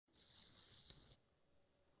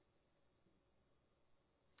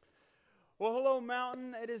Well, hello,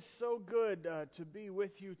 Mountain. It is so good to be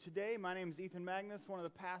with you today. My name is Ethan Magnus, one of the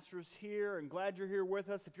pastors here, and glad you're here with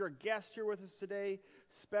us. If you're a guest here with us today,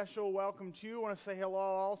 special welcome to you. I want to say hello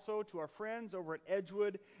also to our friends over at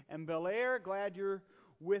Edgewood and Bel Air. Glad you're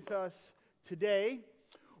with us today.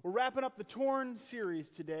 We're wrapping up the Torn series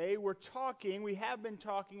today. We have been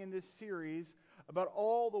talking in this series about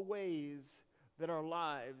all the ways that our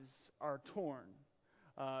lives are torn.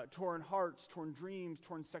 Torn hearts, torn dreams,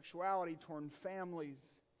 torn sexuality, torn families.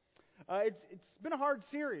 It's been a hard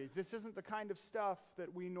series. This isn't the kind of stuff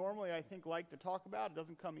that we normally, I think, like to talk about. It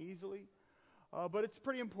doesn't come easily, but it's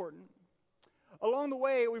pretty important. Along the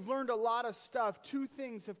way, we've learned a lot of stuff. Two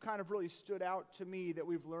things have kind of really stood out to me that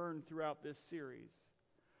we've learned throughout this series.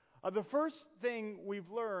 The first thing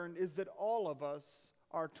we've learned is that all of us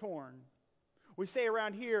are torn. We say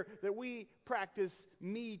around here that we practice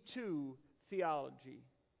Me Too theology.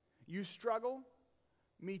 You struggle?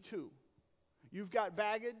 Me too. You've got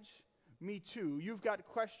baggage? Me too. You've got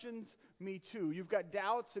questions? Me too. You've got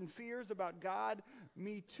doubts and fears about God?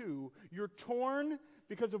 Me too. You're torn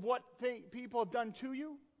because of what people have done to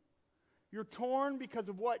you? You're torn because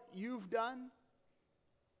of what you've done?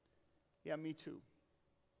 Yeah, me too.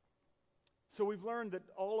 So we've learned that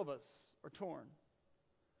all of us are torn.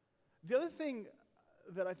 The other thing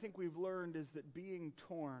that I think we've learned is that being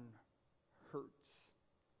torn hurts.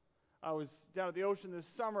 I was down at the ocean this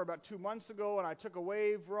summer about 2 months ago, and I took a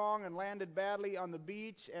wave wrong and landed badly on the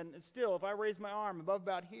beach. And still, if I raise my arm above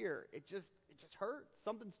about here, it just hurts.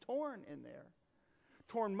 Something's torn in there.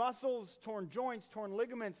 Torn muscles, torn joints, torn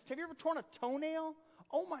ligaments. Have you ever torn a toenail?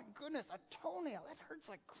 Oh my goodness, a toenail. That hurts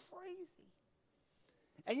like crazy.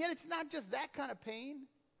 And yet it's not just that kind of pain.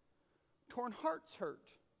 Torn hearts hurt.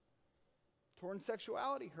 Torn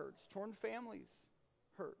sexuality hurts. Torn families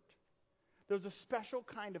hurt. There's a special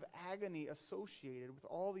kind of agony associated with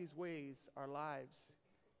all these ways our lives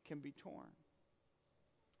can be torn.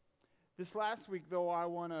 This last week, though, I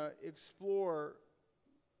want to explore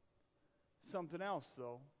something else,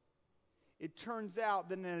 though. It turns out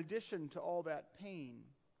that in addition to all that pain,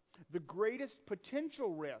 the greatest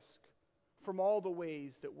potential risk from all the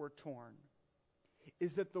ways that we're torn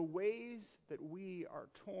is that the ways that we are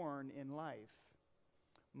torn in life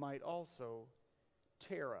might also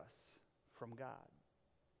tear us from God.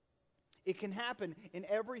 It can happen in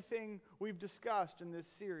everything we've discussed in this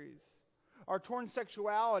series. Our torn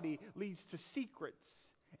sexuality leads to secrets,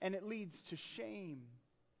 and it leads to shame.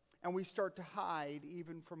 And we start to hide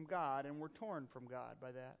even from God, and we're torn from God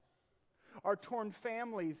by that. Our torn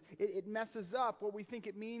families, it messes up what we think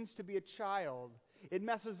it means to be a child. It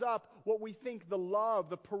messes up what we think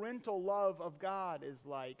the parental love of God is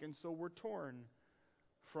like, and so we're torn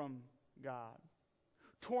from God.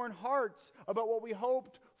 Torn hearts about what we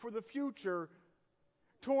hoped for the future.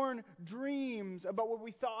 Torn dreams about what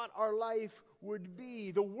we thought our life would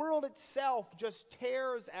be. The world itself just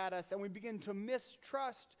tears at us, and we begin to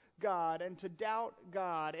mistrust God and to doubt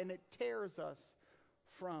God, and it tears us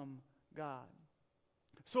from God.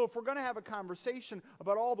 So if we're going to have a conversation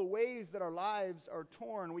about all the ways that our lives are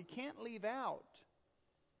torn, we can't leave out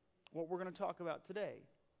what we're going to talk about today,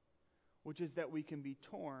 which is that we can be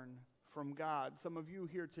torn from God. Some of you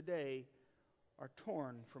here today are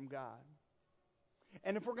torn from God.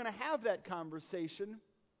 And if we're going to have that conversation,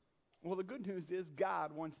 well, the good news is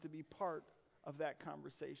God wants to be part of that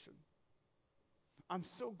conversation. I'm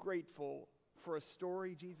so grateful for a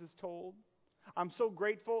story Jesus told. I'm so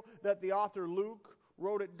grateful that the author Luke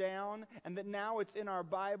wrote it down and that now it's in our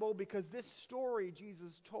Bible, because this story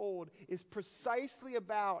Jesus told is precisely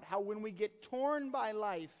about how when we get torn by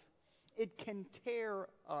life, it can tear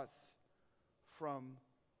us from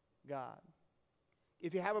God.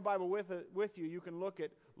 If you have a Bible with you, you can look at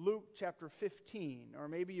Luke chapter 15, or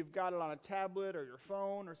maybe you've got it on a tablet or your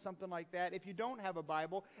phone or something like that. If you don't have a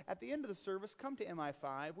Bible, at the end of the service, come to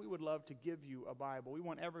MI5. We would love to give you a Bible. We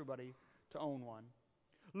want everybody to own one.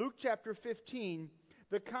 Luke chapter 15,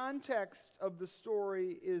 the context of the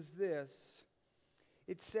story is this.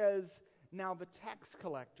 It says, "Now the tax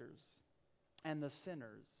collectors and the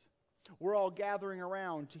sinners were all gathering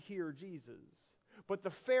around to hear Jesus. But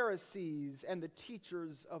the Pharisees and the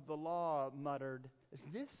teachers of the law muttered,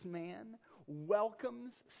 'This man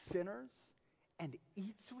welcomes sinners and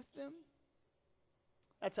eats with them?'"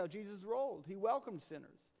 That's how Jesus rolled. He welcomed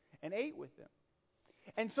sinners and ate with them.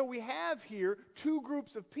 And so we have here two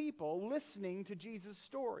groups of people listening to Jesus'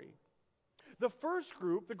 story. The first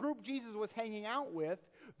group, the group Jesus was hanging out with,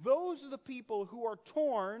 those are the people who are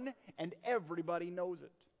torn and everybody knows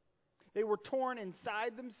it. They were torn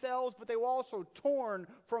inside themselves, but they were also torn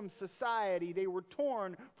from society. They were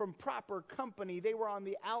torn from proper company. They were on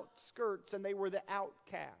the outskirts, and they were the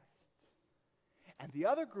outcasts. And the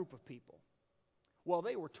other group of people, well,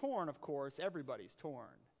 they were torn, of course. Everybody's torn.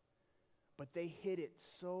 But they hid it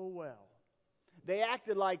so well. They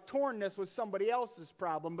acted like tornness was somebody else's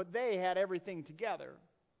problem, but they had everything together.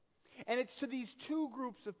 And it's to these two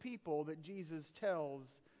groups of people that Jesus tells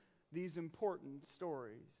these important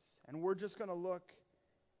stories. And we're just going to look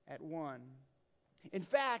at one. In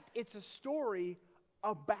fact, it's a story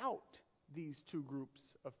about these two groups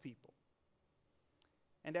of people.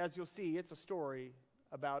 And as you'll see, it's a story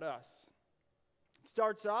about us. It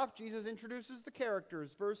starts off, Jesus introduces the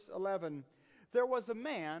characters. Verse 11, there was a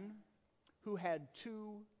man who had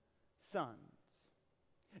two sons.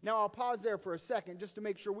 Now, I'll pause there for a second just to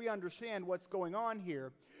make sure we understand what's going on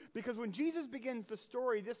here. Because when Jesus begins the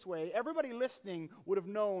story this way, everybody listening would have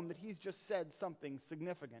known that he's just said something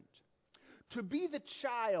significant. To be the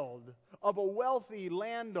child of a wealthy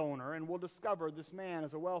landowner, and we'll discover this man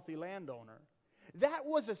is a wealthy landowner, that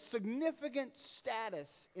was a significant status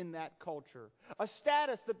in that culture. A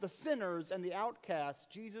status that the sinners and the outcasts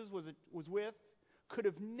Jesus was with could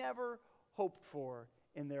have never hoped for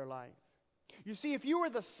in their life. You see, if you were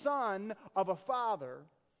the son of a father,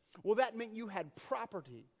 well, that meant you had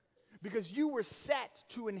property because you were set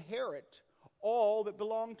to inherit all that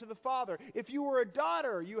belonged to the father. If you were a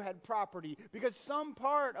daughter, you had property because some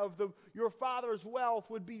part of your father's wealth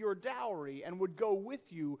would be your dowry and would go with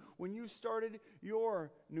you when you started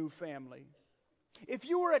your new family. If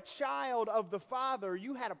you were a child of the father,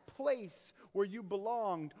 you had a place where you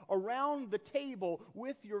belonged, around the table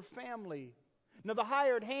with your family. Now, the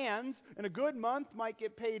hired hands in a good month might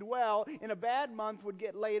get paid well, in a bad month would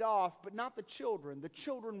get laid off, but not the children. The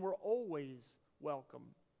children were always welcome.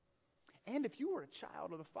 And if you were a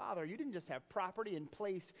child of the Father, you didn't just have property and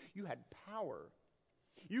place, you had power.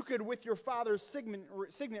 You could, with your father's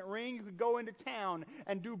signet ring, you could go into town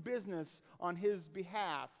and do business on his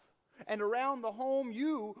behalf. And around the home,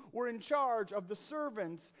 you were in charge of the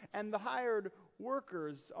servants and the hired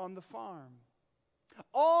workers on the farm.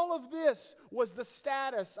 All of this was the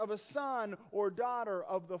status of a son or daughter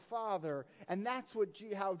of the Father. And that's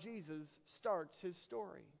how Jesus starts his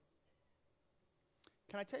story.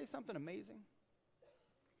 Can I tell you something amazing?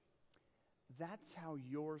 That's how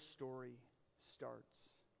your story starts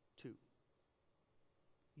too.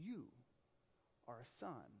 You are a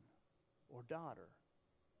son or daughter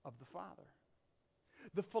of the Father.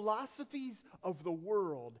 The philosophies of the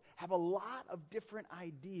world have a lot of different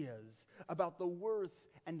ideas about the worth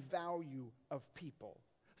and value of people.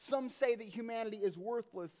 Some say that humanity is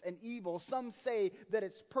worthless and evil. Some say that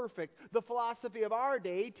it's perfect. The philosophy of our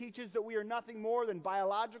day teaches that we are nothing more than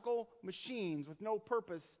biological machines with no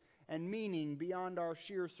purpose and meaning beyond our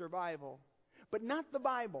sheer survival. But not the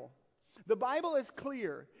Bible. The Bible is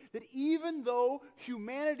clear that even though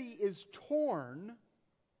humanity is torn,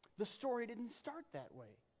 the story didn't start that way.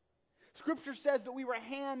 Scripture says that we were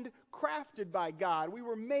handcrafted by God. We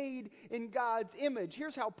were made in God's image.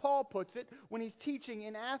 Here's how Paul puts it when he's teaching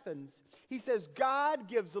in Athens. He says, God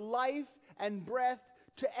gives life and breath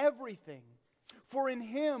to everything. For in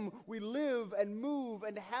Him we live and move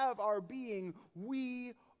and have our being.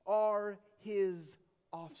 We are His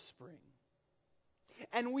offspring.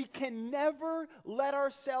 And we can never let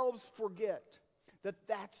ourselves forget that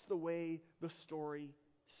that's the way the story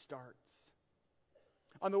starts.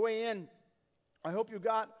 On the way in, I hope you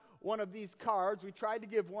got one of these cards. We tried to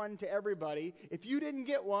give one to everybody. If you didn't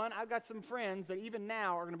get one, I've got some friends that even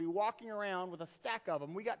now are going to be walking around with a stack of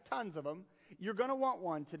them. We got tons of them. You're going to want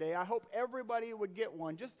one today. I hope everybody would get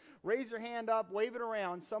one. Just raise your hand up, wave it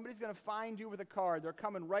around. Somebody's going to find you with a card. They're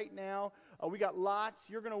coming right now. We got lots.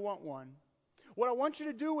 You're going to want one. What I want you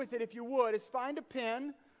to do with it, if you would, is find a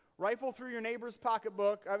pen, rifle through your neighbor's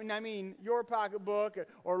pocketbook, your pocketbook,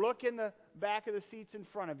 or look in the back of the seats in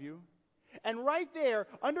front of you. And right there,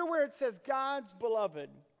 under where it says God's beloved,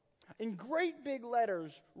 in great big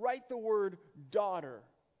letters, write the word daughter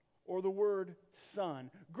or the word son.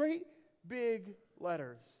 Great big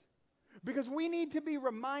letters. Because we need to be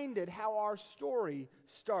reminded how our story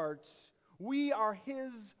starts. We are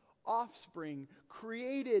His offspring,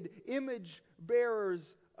 created image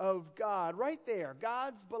bearers of God. Right there,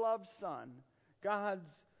 God's beloved son, God's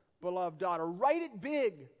beloved daughter. Write it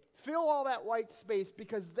big. Fill all that white space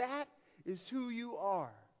because that is who you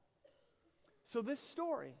are. So this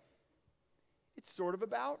story, it's sort of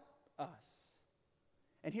about us.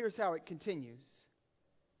 And here's how it continues.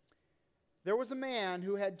 There was a man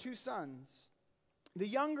who had two sons. The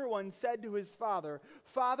younger one said to his father,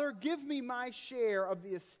 "Father, give me my share of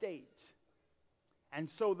the estate." And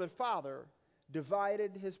so the father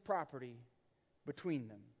divided his property between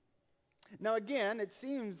them. Now again, it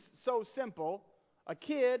seems so simple. A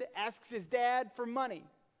kid asks his dad for money.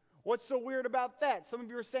 What's so weird about that? Some of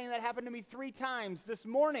you are saying that happened to me 3 times this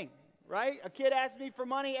morning, right? A kid asks me for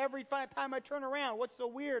money every time I turn around. What's so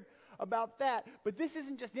weird about that? But this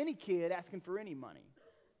isn't just any kid asking for any money.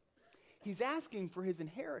 He's asking for his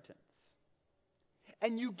inheritance.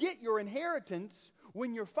 And you get your inheritance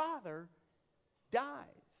when your father dies.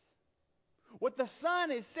 What the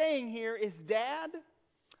son is saying here is, Dad,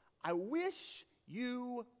 I wish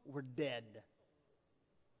you were dead.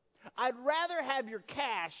 I'd rather have your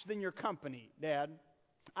cash than your company, Dad.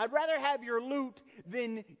 I'd rather have your loot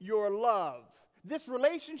than your love. This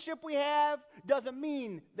relationship we have doesn't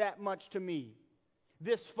mean that much to me.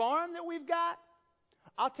 This farm that we've got,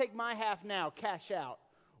 I'll take my half now, cash out,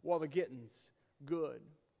 while the getting's good.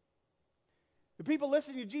 The people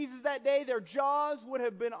listening to Jesus that day, their jaws would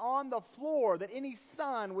have been on the floor that any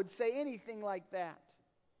son would say anything like that.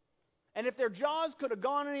 And if their jaws could have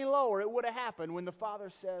gone any lower, it would have happened when the father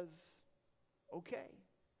says, okay.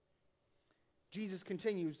 Jesus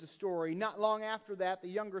continues the story. Not long after that, the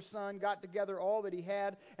younger son got together all that he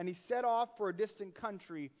had, and he set off for a distant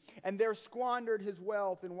country, and there squandered his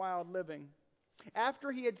wealth in wild living.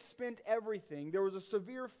 After he had spent everything, there was a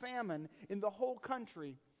severe famine in the whole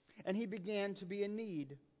country, and he began to be in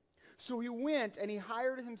need. So he went and he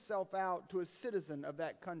hired himself out to a citizen of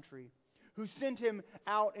that country, who sent him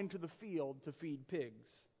out into the field to feed pigs.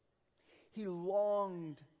 He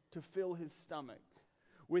longed to fill his stomach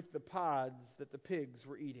with the pods that the pigs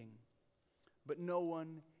were eating, but no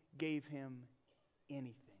one gave him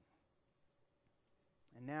anything.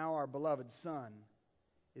 And now our beloved son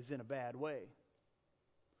is in a bad way.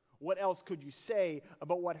 What else could you say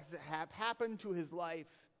about what has happened to his life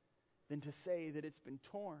than to say that it's been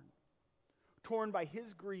torn? Torn by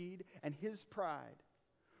his greed and his pride.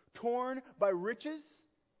 Torn by riches,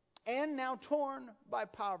 and now torn by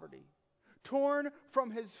poverty. Torn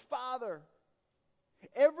from his father.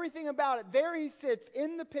 Everything about it. There he sits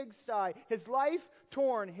in the pigsty. His life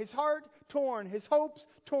torn. His heart torn. His hopes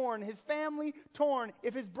torn. His family torn.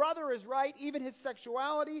 If his brother is right, even his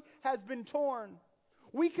sexuality has been torn.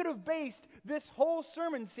 We could have based this whole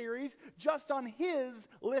sermon series just on his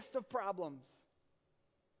list of problems.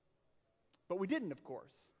 But we didn't, of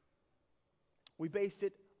course. We based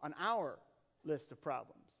it on our list of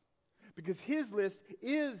problems. Because his list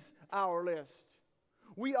is our list.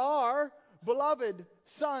 We are beloved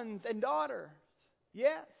sons and daughters.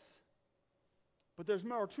 Yes. But there's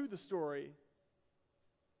more to the story,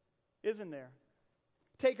 isn't there?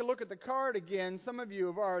 Take a look at the card again. Some of you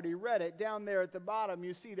have already read it. Down there at the bottom,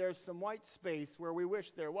 you see there's some white space where we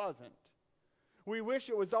wish there wasn't. We wish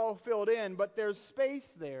it was all filled in, but there's space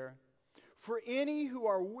there for any who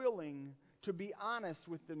are willing to be honest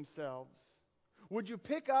with themselves. Would you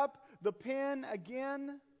pick up the pen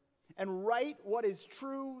again and write what is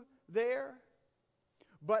true there?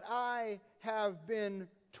 But I have been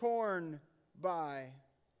torn by.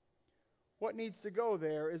 What needs to go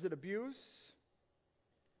there? Is it abuse?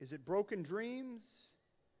 Is it broken dreams?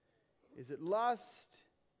 Is it lust?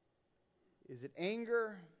 Is it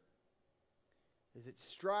anger? Is it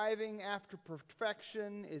striving after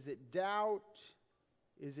perfection? Is it doubt?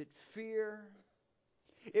 Is it fear?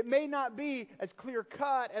 It may not be as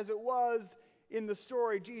clear-cut as it was in the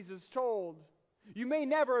story Jesus told. You may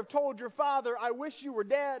never have told your father, I wish you were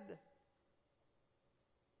dead.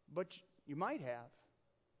 But you might have.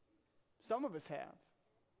 Some of us have.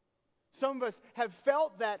 Some of us have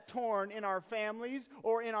felt that torn in our families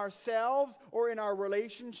or in ourselves or in our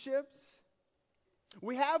relationships.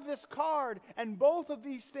 We have this card, and both of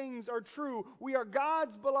these things are true. We are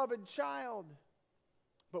God's beloved child,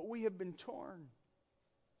 but we have been torn.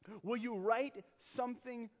 Will you write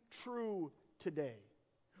something true today?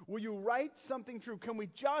 Will you write something true? Can we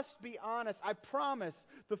just be honest? I promise,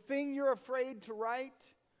 the thing you're afraid to write,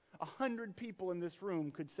 100 people in this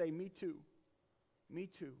room could say, me too. Me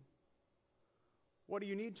too. What do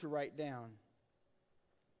you need to write down?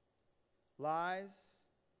 Lies,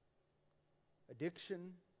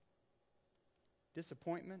 addiction,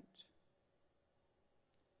 disappointment,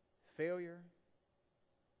 failure.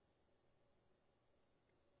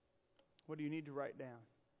 What do you need to write down?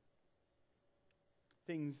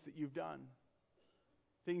 Things that you've done.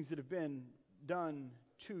 Things that have been done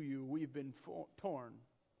to you. We've been torn.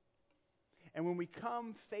 And when we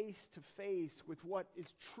come face to face with what is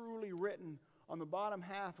truly written on the bottom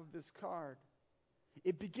half of this card,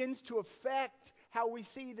 it begins to affect how we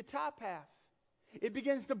see the top half. It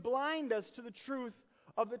begins to blind us to the truth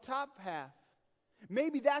of the top half.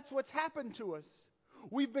 Maybe that's what's happened to us.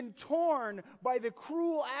 We've been torn by the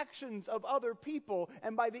cruel actions of other people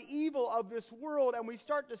and by the evil of this world, and we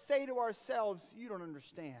start to say to ourselves, you don't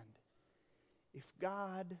understand. If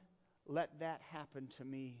God let that happen to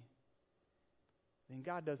me, then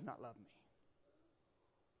God does not love me.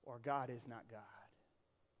 Or God is not God.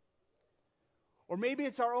 Or maybe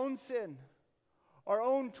it's our own sin, our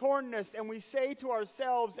own tornness, and we say to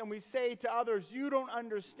ourselves and we say to others, you don't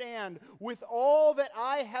understand. With all that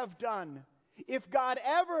I have done, if God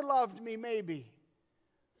ever loved me, maybe,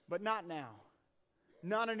 but not now,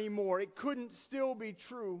 not anymore. It couldn't still be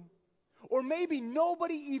true. Or maybe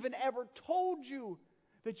nobody even ever told you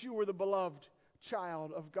that you were the beloved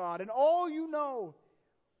child of God, and all you know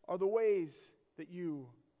are the ways that you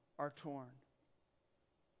are torn.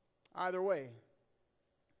 Either way,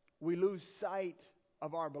 we lose sight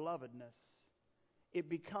of our belovedness. It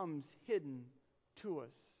becomes hidden to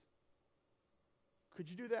us. Could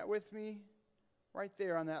you do that with me? Right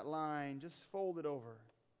there on that line, just fold it over.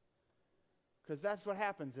 Because that's what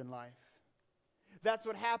happens in life. That's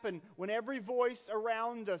what happened when every voice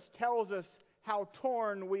around us tells us how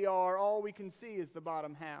torn we are. All we can see is the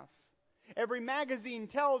bottom half. Every magazine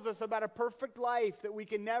tells us about a perfect life that we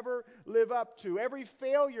can never live up to. Every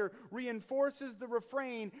failure reinforces the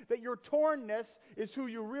refrain that your tornness is who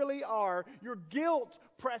you really are. Your guilt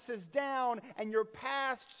presses down, and your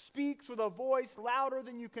past speaks with a voice louder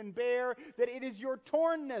than you can bear, that it is your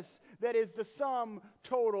tornness that is the sum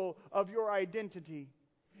total of your identity.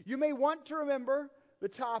 You may want to remember the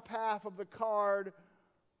top half of the card,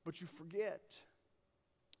 but you forget.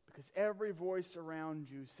 Because every voice around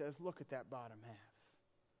you says, look at that bottom half.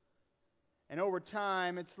 And over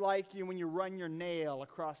time, it's like when you run your nail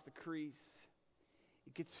across the crease.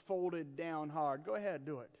 It gets folded down hard. Go ahead,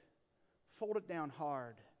 do it. Fold it down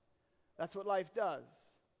hard. That's what life does.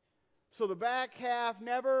 So the back half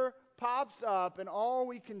never pops up, and all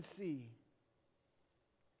we can see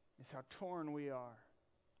is how torn we are.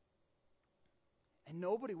 And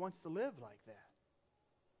nobody wants to live like that.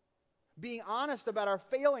 Being honest about our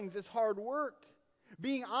failings is hard work.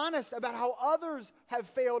 Being honest about how others have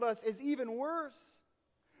failed us is even worse.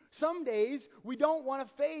 Some days we don't want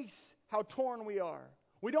to face how torn we are.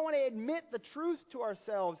 We don't want to admit the truth to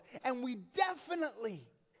ourselves. And we definitely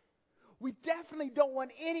don't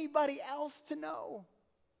want anybody else to know.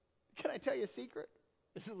 Can I tell you a secret?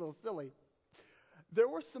 This is a little silly. There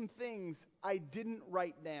were some things I didn't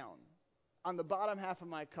write down on the bottom half of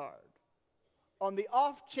my card, on the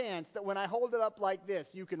off chance that when I hold it up like this,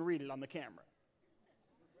 you can read it on the camera.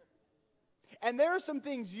 And there are some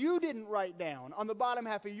things you didn't write down on the bottom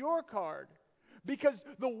half of your card, because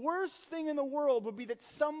the worst thing in the world would be that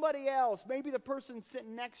somebody else, maybe the person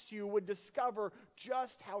sitting next to you, would discover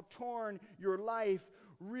just how torn your life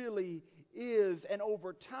really is. And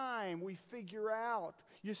over time, we figure out.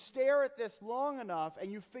 You stare at this long enough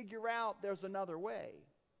and you figure out there's another way.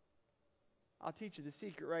 I'll teach you the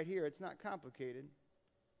secret right here. It's not complicated.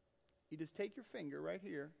 You just take your finger right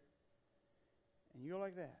here and you go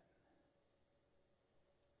like that.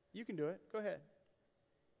 You can do it. Go ahead.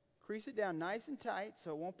 Crease it down nice and tight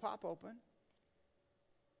so it won't pop open.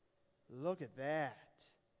 Look at that.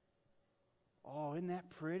 Oh, isn't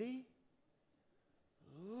that pretty?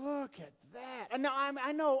 Look at that. Now,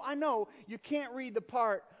 I know you can't read the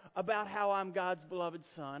part about how I'm God's beloved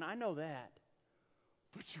son. I know that.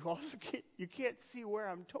 But you also can't see where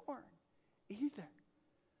I'm torn either.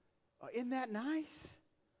 Isn't that nice?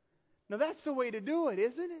 Now that's the way to do it,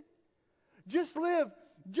 isn't it? Just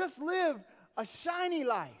live a shiny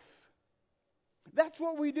life. That's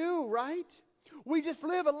what we do, right? We just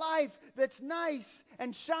live a life that's nice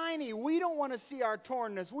and shiny. We don't want to see our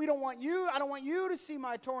tornness. I don't want you to see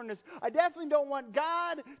my tornness. I definitely don't want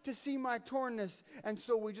God to see my tornness. And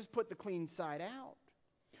so we just put the clean side out.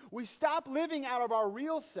 We stop living out of our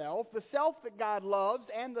real self, the self that God loves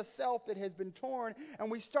and the self that has been torn,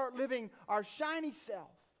 and we start living our shiny self.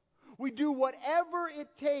 We do whatever it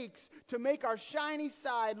takes to make our shiny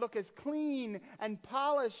side look as clean and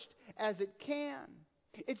polished as it can.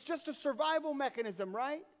 It's just a survival mechanism,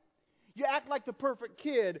 right? You act like the perfect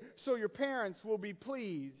kid so your parents will be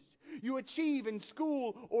pleased. You achieve in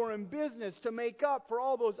school or in business to make up for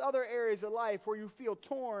all those other areas of life where you feel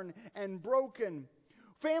torn and broken.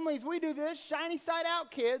 Families, we do this, shiny side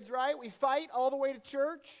out kids, right? We fight all the way to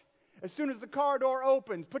church. As soon as the car door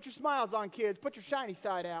opens, put your smiles on, kids. Put your shiny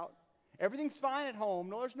side out. Everything's fine at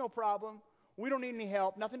home. No, there's no problem. We don't need any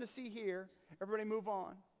help. Nothing to see here. Everybody move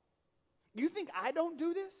on. You think I don't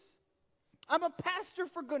do this? I'm a pastor,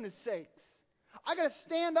 for goodness sakes. I got to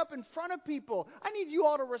stand up in front of people. I need you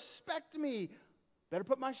all to respect me. Better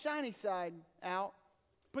put my shiny side out.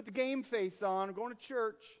 Put the game face on. I'm going to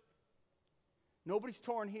church. Nobody's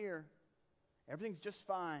torn here. Everything's just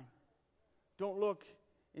fine. Don't look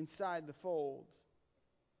inside the fold.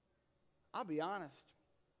 I'll be honest.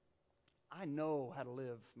 I know how to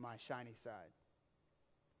live my shiny side.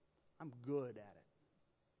 I'm good at it.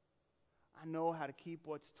 I know how to keep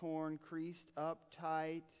what's torn creased up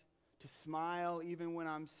tight, to smile even when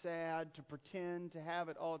I'm sad, to pretend to have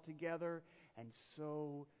it all together, and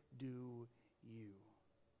so do you.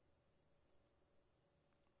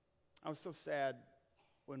 I was so sad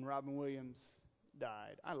when Robin Williams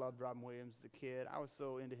died. I loved Robin Williams as a kid. I was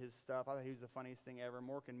so into his stuff. I thought he was the funniest thing ever.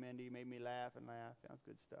 Mork and Mindy made me laugh and laugh. That was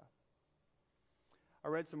good stuff. I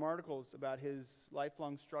read some articles about his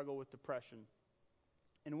lifelong struggle with depression.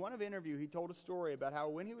 In one of the interview, he told a story about how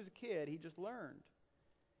when he was a kid, he just learned.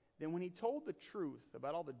 Then when he told the truth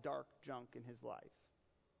about all the dark junk in his life,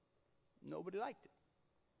 nobody liked it.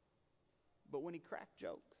 But when he cracked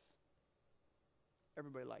jokes,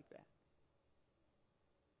 everybody liked that.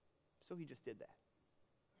 So he just did that.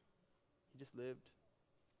 He just lived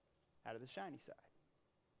out of the shiny side.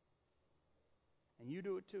 And you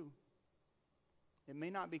do it too. It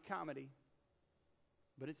may not be comedy,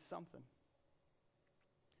 but it's something.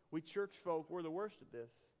 We church folk, we're the worst at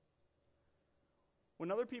this.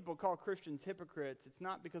 When other people call Christians hypocrites, it's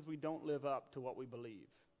not because we don't live up to what we believe.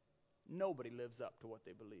 Nobody lives up to what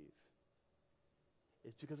they believe.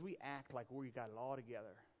 It's because we act like we got it all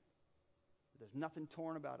together. There's nothing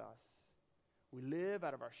torn about us. We live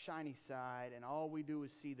out of our shiny side, and all we do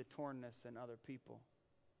is see the tornness in other people.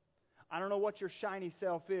 I don't know what your shiny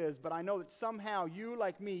self is, but I know that somehow you,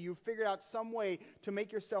 like me, you figured out some way to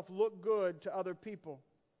make yourself look good to other people.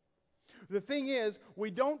 The thing is,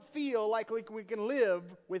 we don't feel like we can live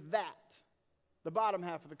with that, the bottom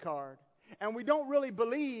half of the card. And we don't really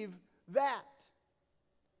believe that.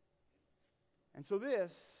 And so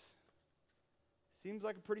this seems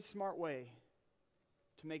like a pretty smart way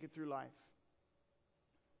to make it through life.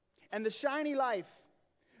 And the shiny life,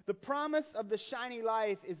 the promise of the shiny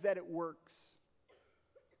life is that it works.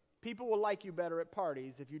 People will like you better at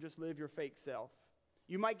parties if you just live your fake self.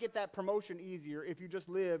 You might get that promotion easier if you just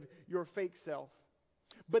live your fake self.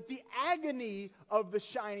 But the agony of the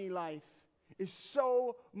shiny life is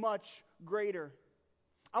so much greater.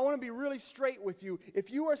 I want to be really straight with you.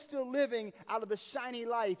 If you are still living out of the shiny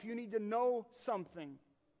life, you need to know something.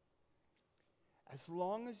 As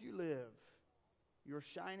long as you live your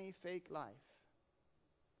shiny fake life,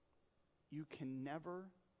 you can never,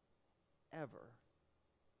 ever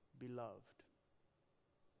be loved.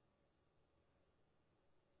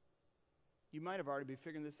 You might have already been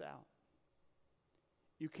figuring this out.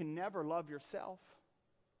 You can never love yourself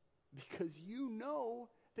because you know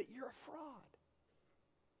that you're a fraud.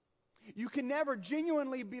 You can never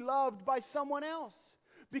genuinely be loved by someone else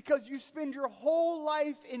because you spend your whole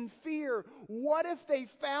life in fear. What if they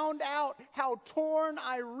found out how torn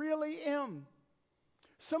I really am?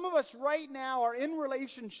 Some of us right now are in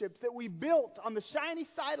relationships that we built on the shiny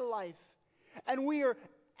side of life, and we are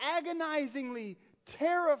agonizingly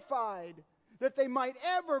terrified that they might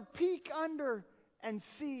ever peek under and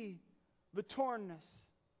see the tornness.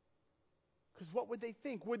 Because what would they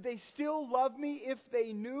think? Would they still love me if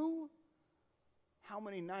they knew? How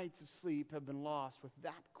many nights of sleep have been lost with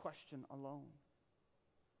that question alone?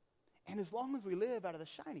 And as long as we live out of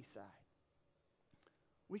the shiny side,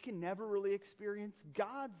 we can never really experience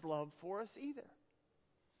God's love for us either.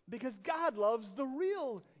 Because God loves the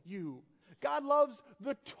real you. God loves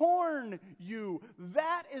the torn you.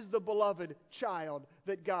 That is the beloved child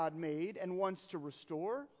that God made and wants to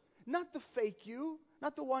restore. Not the fake you,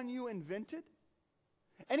 not the one you invented.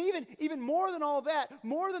 And even more than all that,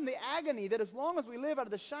 more than the agony that as long as we live out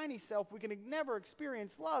of the shiny self, we can never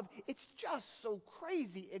experience love, it's just so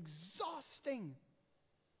crazy exhausting.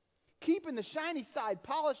 Keeping the shiny side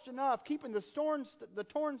polished enough, keeping the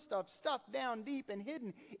torn stuff stuffed down deep and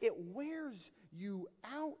hidden, it wears you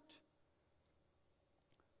out.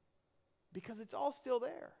 Because it's all still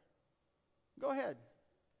there. Go ahead.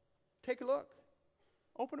 Take a look.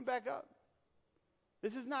 Open it back up.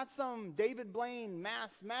 This is not some David Blaine mass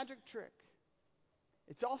magic trick.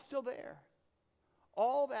 It's all still there.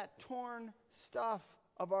 All that torn stuff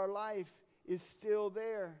of our life is still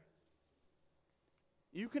there.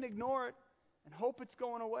 You can ignore it and hope it's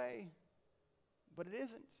going away, but it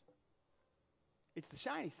isn't. It's the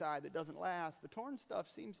shiny side that doesn't last. The torn stuff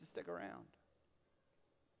seems to stick around.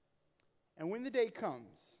 And when the day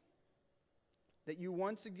comes that you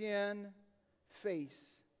once again face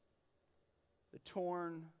the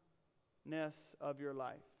torn of your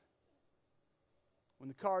life. When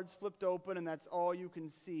the card's flipped open and that's all you can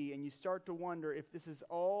see, and you start to wonder if this is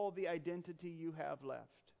all the identity you have left,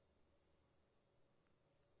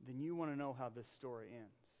 then you want to know how this story ends.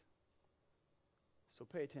 So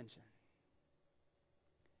pay attention.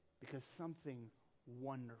 Because something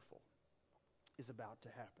wonderful is about to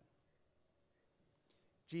happen.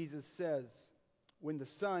 Jesus says, when the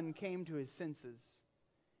son came to his senses,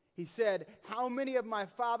 he said, "How many of my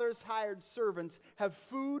father's hired servants have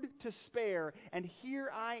food to spare, and here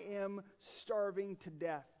I am starving to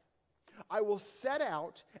death? I will set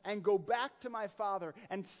out and go back to my father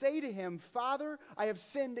and say to him, 'Father, I have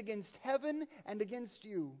sinned against heaven and against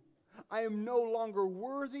you. I am no longer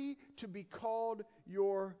worthy to be called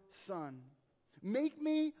your son. Make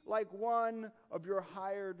me like one of your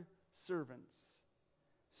hired servants.'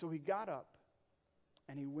 So he got up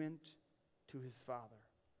and he went to his father."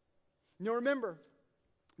 Now remember,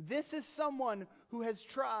 this is someone who has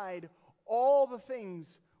tried all the things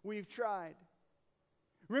we've tried.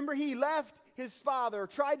 Remember, he left his father,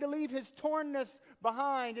 tried to leave his tornness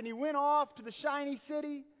behind, and he went off to the shiny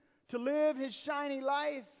city to live his shiny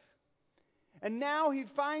life. And now he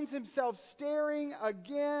finds himself staring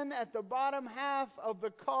again at the bottom half of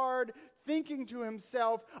the card, thinking to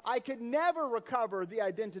himself, I could never recover the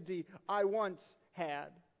identity I once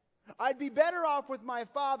had. I'd be better off with my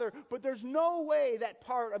father, but there's no way that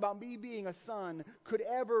part about me being a son could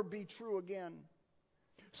ever be true again.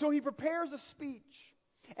 So he prepares a speech.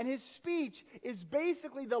 And his speech is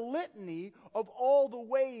basically the litany of all the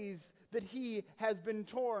ways that he has been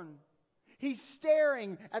torn. He's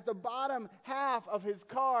staring at the bottom half of his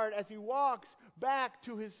card as he walks back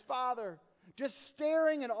to his father. Just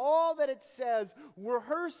staring at all that it says,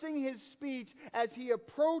 rehearsing his speech as he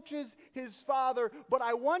approaches his father. But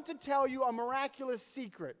I want to tell you a miraculous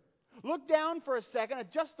secret. Look down for a second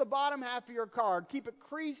at just the bottom half of your card. Keep it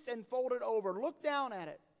creased and folded over. Look down at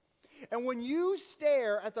it. And when you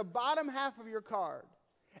stare at the bottom half of your card,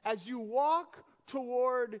 as you walk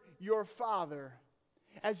toward your father,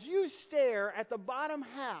 as you stare at the bottom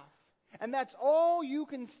half, and that's all you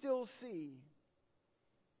can still see,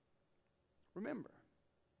 remember,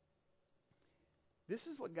 this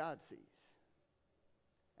is what God sees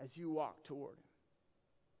as you walk toward Him.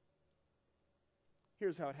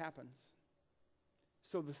 Here's how it happens.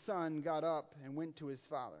 So the son got up and went to his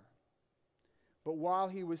father. But while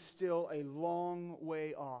he was still a long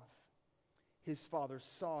way off, his father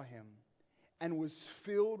saw him and was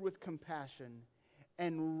filled with compassion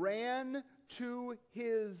and ran to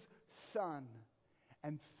his son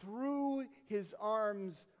and threw his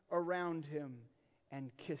arms around him and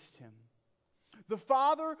kissed him. The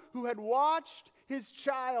father who had watched his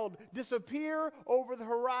child disappear over the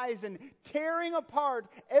horizon, tearing apart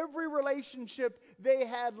every relationship they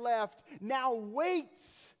had left, now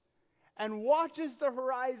waits and watches the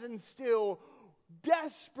horizon still,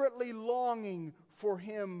 desperately longing for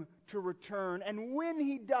him to return. And when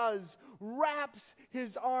he does, wraps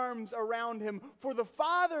his arms around him. For the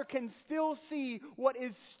father can still see what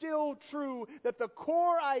is still true, that the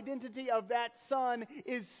core identity of that son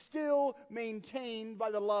is still maintained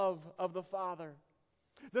by the love of the father.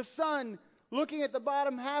 The son, looking at the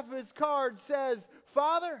bottom half of his card, says,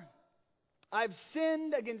 "Father, I've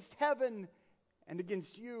sinned against heaven and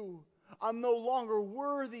against you. I'm no longer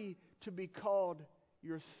worthy to be called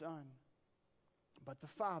your son." But the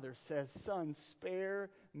father says, "Son,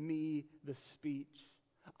 spare me the speech.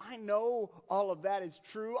 I know all of that is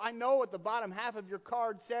true. I know what the bottom half of your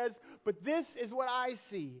card says, but this is what I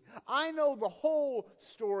see. I know the whole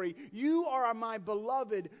story. You are my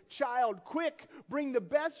beloved child. Quick, bring the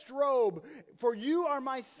best robe, for you are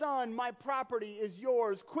my son. My property is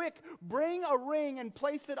yours. Quick, bring a ring and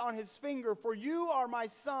place it on his finger, for you are my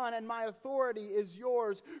son, and my authority is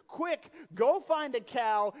yours. Quick, go find a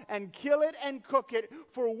cow and kill it and cook it,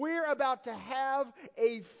 for we're about to have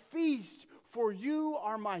a feast. For you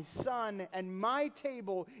are my son, and my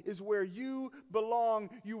table is where you belong.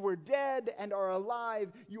 You were dead and are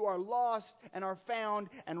alive. You are lost and are found."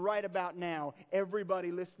 And right about now,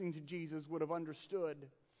 everybody listening to Jesus would have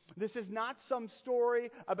understood. This is not some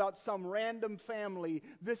story about some random family.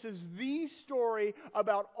 This is the story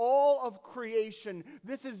about all of creation.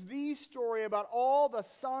 This is the story about all the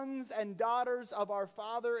sons and daughters of our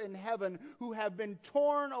Father in heaven who have been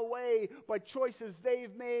torn away by choices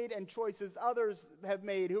they've made and choices others have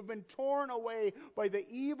made, who have been torn away by the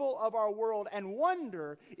evil of our world and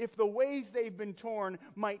wonder if the ways they've been torn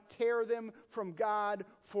might tear them from God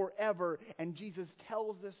forever. And Jesus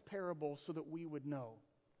tells this parable so that we would know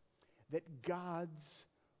that God's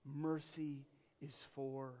mercy is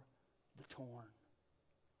for the torn.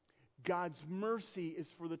 God's mercy is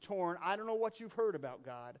for the torn. I don't know what you've heard about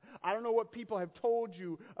God. I don't know what people have told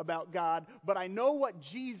you about God, but I know what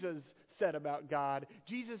Jesus said about God.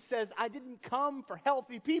 Jesus says, I didn't come for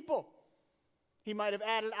healthy people. He might have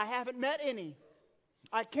added, I haven't met any.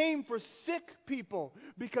 I came for sick people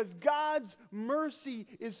because God's mercy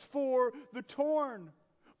is for the torn.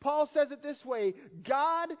 Paul says it this way,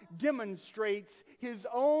 God demonstrates His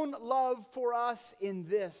own love for us in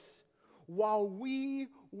this. While we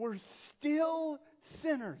were still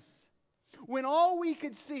sinners, when all we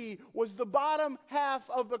could see was the bottom half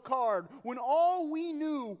of the card, when all we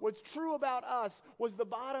knew was true about us was the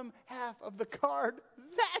bottom half of the card,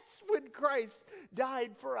 that's when Christ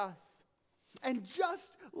died for us. And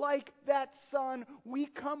just like that son, we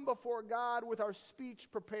come before God with our speech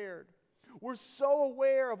prepared. We're so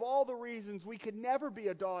aware of all the reasons we could never be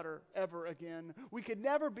a daughter ever again. We could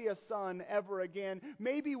never be a son ever again.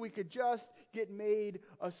 Maybe we could just get made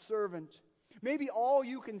a servant. Maybe all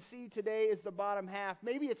you can see today is the bottom half.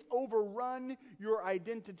 Maybe it's overrun your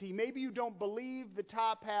identity. Maybe you don't believe the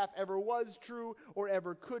top half ever was true or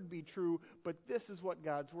ever could be true. But this is what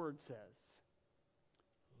God's Word says.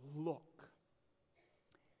 Look,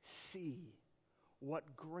 see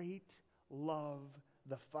what great love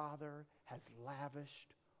the Father has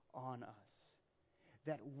lavished on us,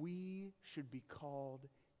 that we should be called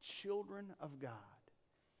children of God.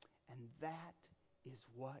 And that is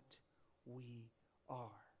what we are.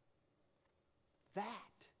 That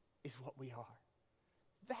is what we are.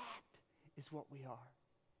 That is what we are.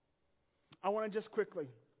 I want to just quickly,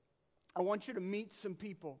 I want you to meet some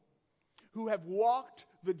people who have walked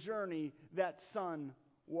the journey that son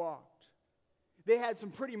walked. They had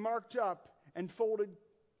some pretty marked up and folded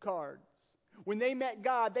cards. When they met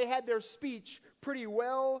God, they had their speech pretty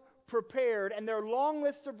well prepared and their long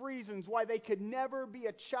list of reasons why they could never be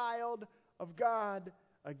a child of God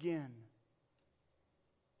again.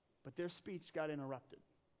 But their speech got interrupted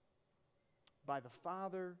by the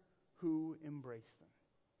Father who embraced them.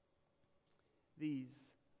 These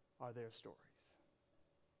are their stories.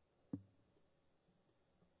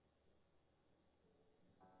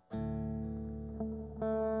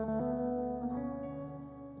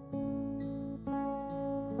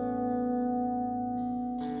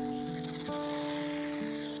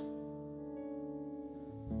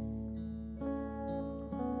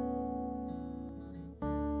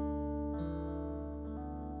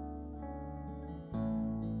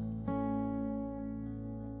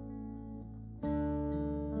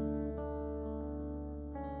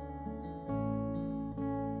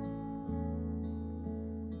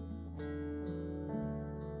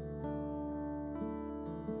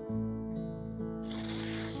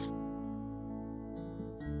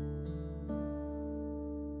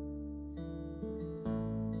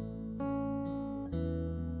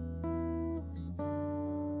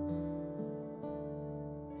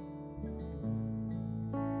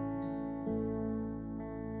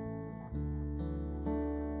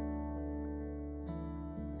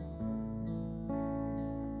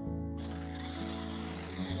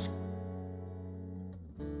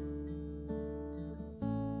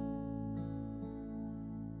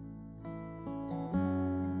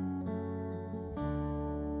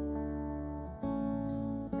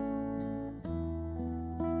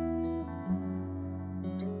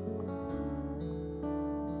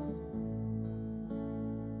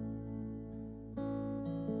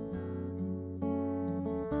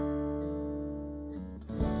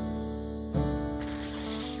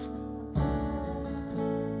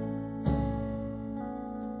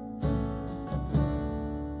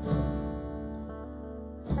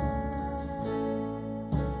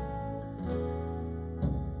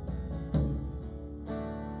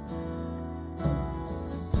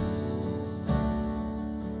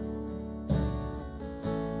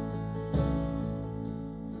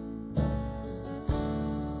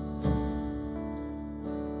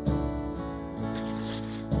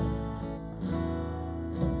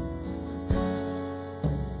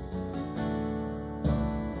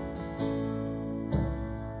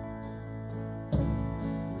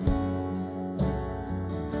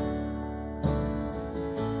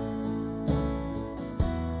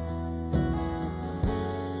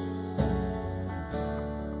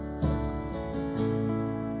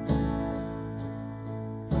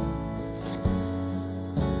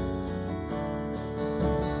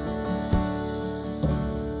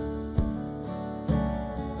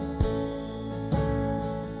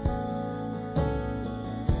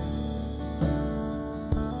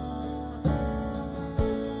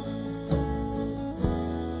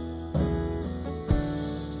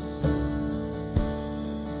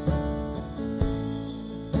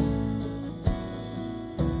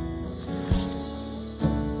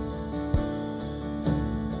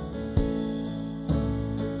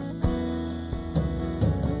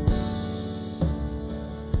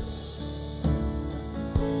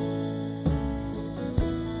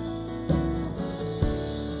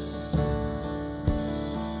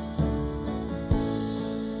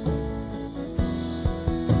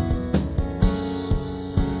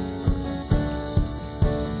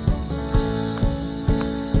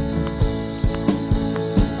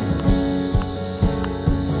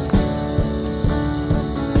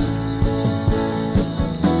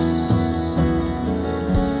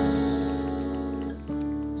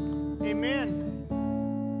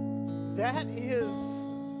 Amen. That is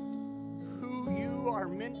who you are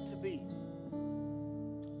meant to be.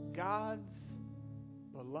 God's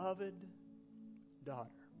beloved daughter.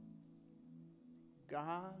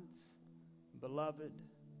 God's beloved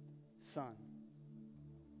son.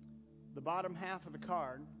 The bottom half of the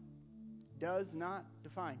card does not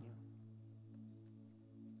define you.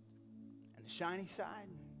 And the shiny side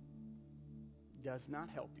does not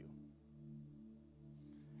help you.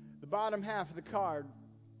 The bottom half of the card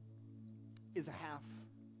is a half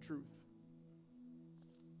truth.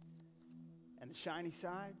 And the shiny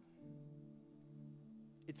side,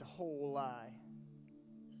 it's a whole lie.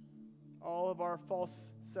 All of our false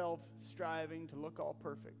self striving to look all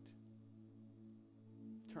perfect.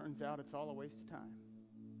 Turns out it's all a waste of time.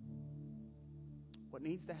 What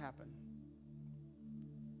needs to happen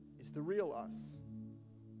is the real us,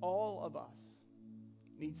 all of us,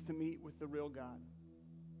 needs to meet with the real God.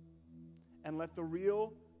 And let the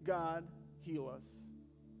real God heal us.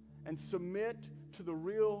 And submit to the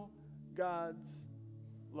real God's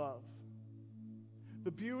love. The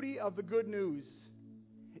beauty of the good news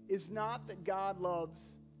is not that God loves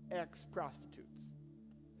ex-prostitutes.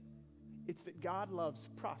 It's that God loves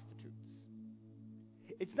prostitutes.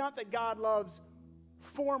 It's not that God loves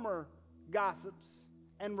former gossips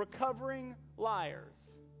and recovering liars.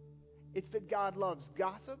 It's that God loves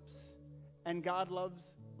gossips and God loves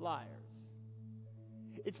liars.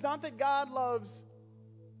 It's not that God loves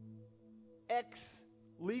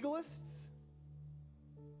ex-legalists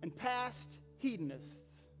and past hedonists.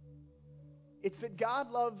 It's that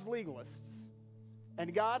God loves legalists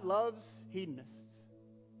and God loves hedonists.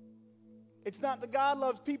 It's not that God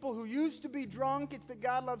loves people who used to be drunk. It's that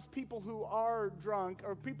God loves people who are drunk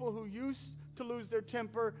or people who used to lose their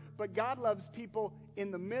temper, but God loves people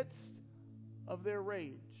in the midst of their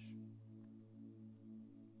rage.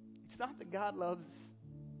 It's not that God loves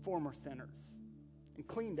former sinners and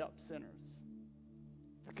cleaned up sinners.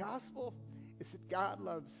 The gospel is that God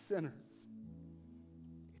loves sinners.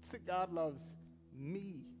 It's that God loves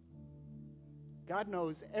me. God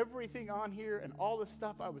knows everything on here and all the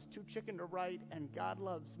stuff I was too chicken to write, and God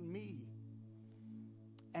loves me.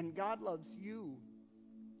 And God loves you.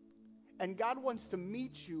 And God wants to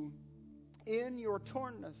meet you in your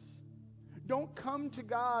tornness. Don't come to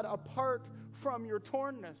God apart from your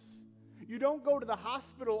tornness. You don't go to the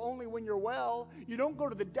hospital only when you're well. You don't go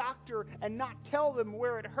to the doctor and not tell them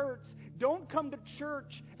where it hurts. Don't come to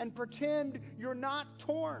church and pretend you're not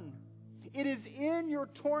torn. It is in your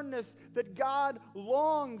tornness that God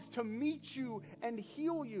longs to meet you and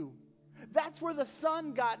heal you. That's where the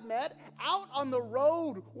son got met, out on the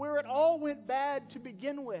road where it all went bad to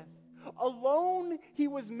begin with. Alone, he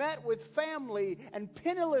was met with family, and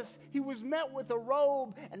penniless, he was met with a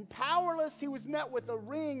robe, and powerless, he was met with a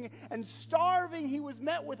ring, and starving, he was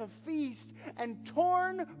met with a feast, and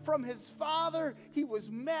torn from his father, he was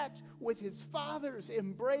met with his father's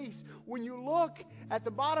embrace. When you look at the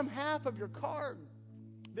bottom half of your card,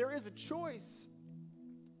 there is a choice.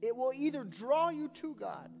 It will either draw you to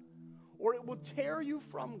God, or it will tear you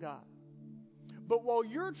from God. But while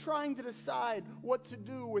you're trying to decide what to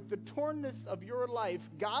do with the tornness of your life,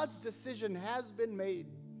 God's decision has been made.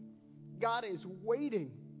 God is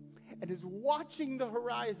waiting and is watching the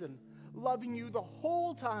horizon, loving you the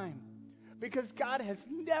whole time, because God has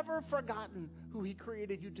never forgotten who He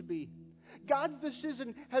created you to be. God's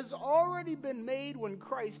decision has already been made when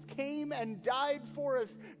Christ came and died for us.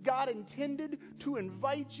 God intended to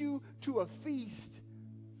invite you to a feast.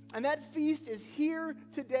 And that feast is here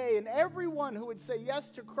today, and everyone who would say yes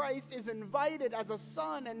to Christ is invited as a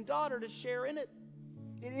son and daughter to share in it.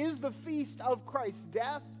 It is the feast of Christ's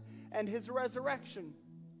death and His resurrection.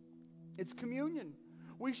 It's communion.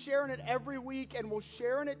 We share in it every week, and we'll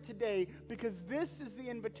share in it today because this is the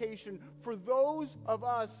invitation for those of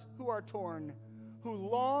us who are torn, who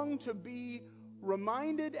long to be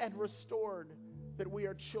reminded and restored that we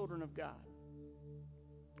are children of God.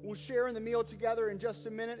 We'll share in the meal together in just a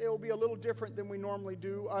minute. It will be a little different than we normally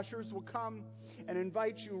do. Ushers will come and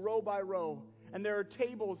invite you row by row. And there are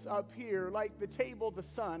tables up here, like the table the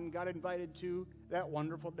son got invited to that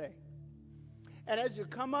wonderful day. And as you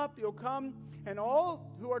come up, you'll come, and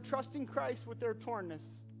all who are trusting Christ with their tornness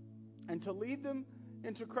and to lead them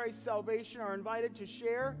into Christ's salvation are invited to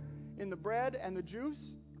share in the bread and the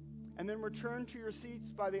juice, and then return to your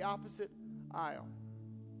seats by the opposite aisle.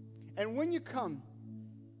 And when you come,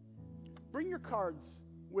 bring your cards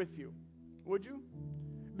with you, would you?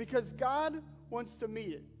 Because God wants to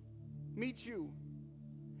meet you.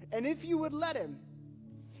 And if you would let Him,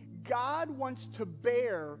 God wants to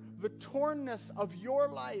bear the tornness of your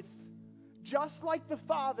life, just like the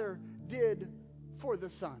Father did for the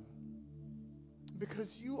Son.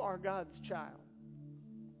 Because you are God's child.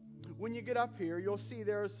 When you get up here, you'll see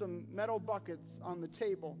there are some metal buckets on the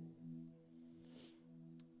table.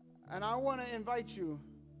 And I want to invite you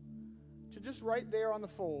to just right there on the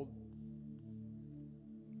fold,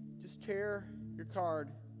 just tear your card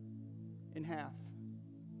in half.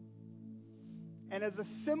 And as a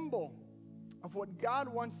symbol of what God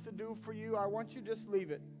wants to do for you, I want you to just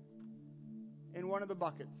leave it in one of the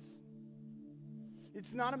buckets.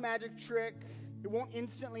 It's not a magic trick. It won't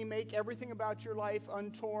instantly make everything about your life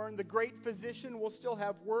untorn. The great physician will still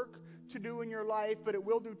have work to do in your life, but it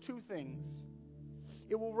will do two things.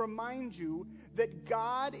 It will remind you that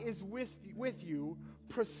God is with you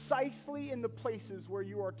precisely in the places where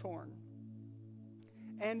you are torn.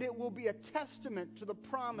 And it will be a testament to the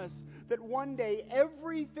promise that one day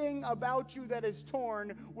everything about you that is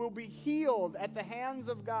torn will be healed at the hands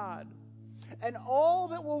of God. And all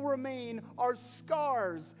that will remain are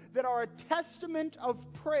scars that are a testament of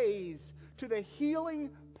praise to the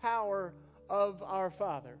healing power of our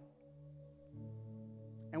Father.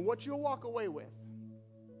 And what you'll walk away with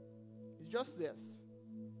is just this.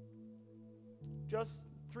 Just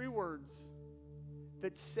 3 words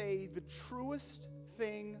that say the truest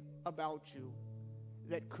thing about you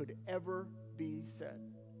that could ever be said.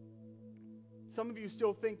 Some of you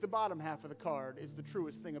still think the bottom half of the card is the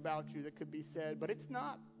truest thing about you that could be said, but it's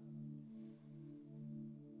not.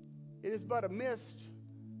 It is but a mist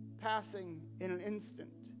passing in an instant.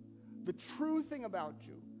 The true thing about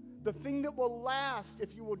you, the thing that will last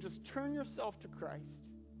if you will just turn yourself to Christ,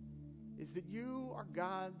 is that you are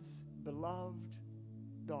God's beloved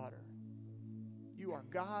daughter. You are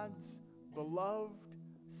God's beloved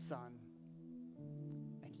son.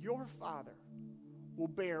 And your Father will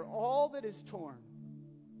bear all that is torn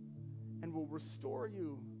and will restore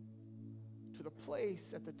you to the place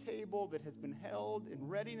at the table that has been held in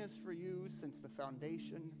readiness for you since the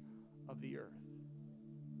foundation of the earth.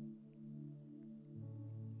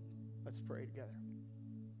 Let's pray together.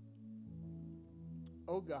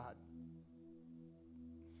 Oh God,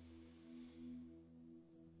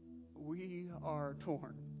 we are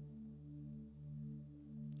torn.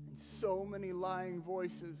 So many lying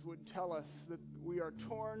voices would tell us that we are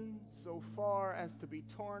torn so far as to be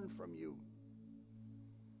torn from you.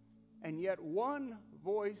 And yet one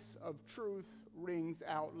voice of truth rings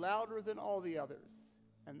out louder than all the others.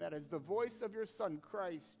 And that is the voice of your Son,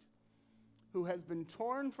 Christ, who has been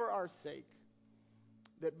torn for our sake,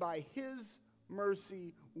 that by his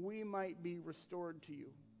mercy we might be restored to you.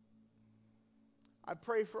 I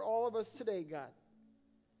pray for all of us today, God,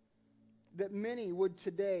 that many would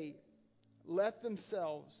today let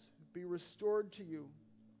themselves be restored to you,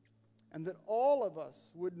 and that all of us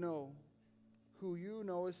would know who you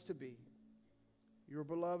know us to be, your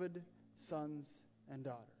beloved sons and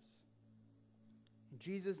daughters. In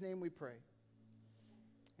Jesus' name we pray.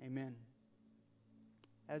 Amen.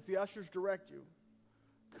 As the ushers direct you,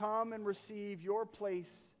 come and receive your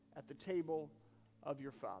place at the table of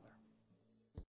your Father.